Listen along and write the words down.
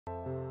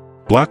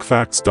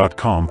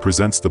Blackfacts.com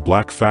presents the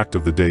Black Fact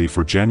of the Day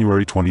for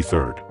January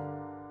 23rd.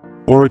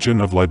 Origin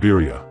of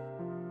Liberia.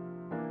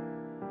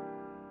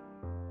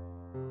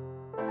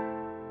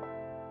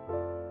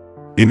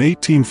 In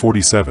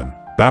 1847,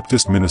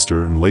 Baptist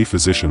minister and lay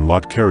physician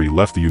Lot Carey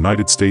left the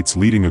United States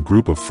leading a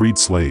group of freed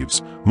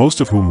slaves,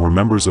 most of whom were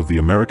members of the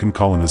American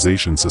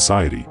Colonization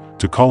Society,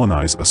 to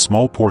colonize a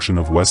small portion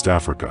of West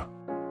Africa.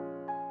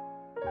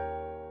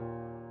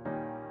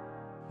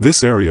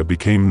 This area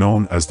became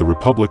known as the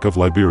Republic of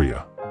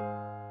Liberia.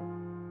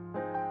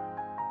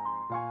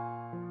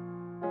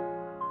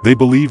 They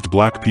believed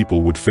black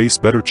people would face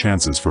better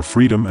chances for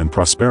freedom and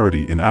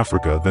prosperity in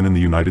Africa than in the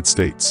United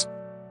States.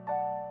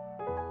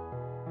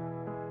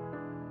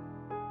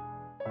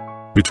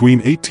 Between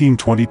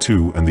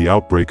 1822 and the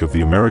outbreak of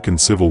the American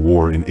Civil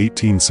War in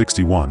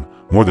 1861,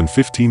 more than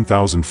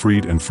 15,000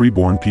 freed and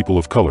freeborn people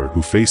of color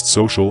who faced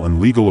social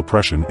and legal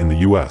oppression in the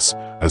U.S.,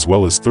 as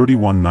well as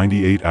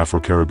 3,198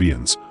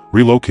 Afro-Caribbeans,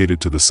 relocated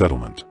to the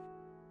settlement.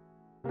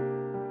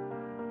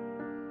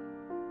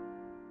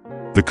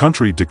 The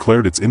country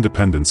declared its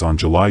independence on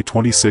July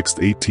 26,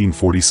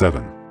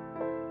 1847.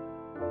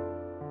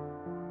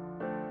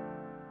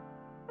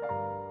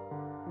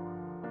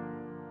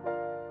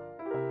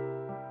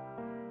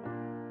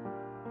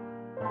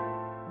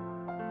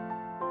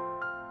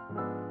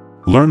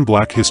 Learn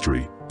Black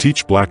history,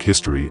 teach Black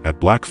history at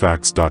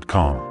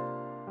blackfacts.com.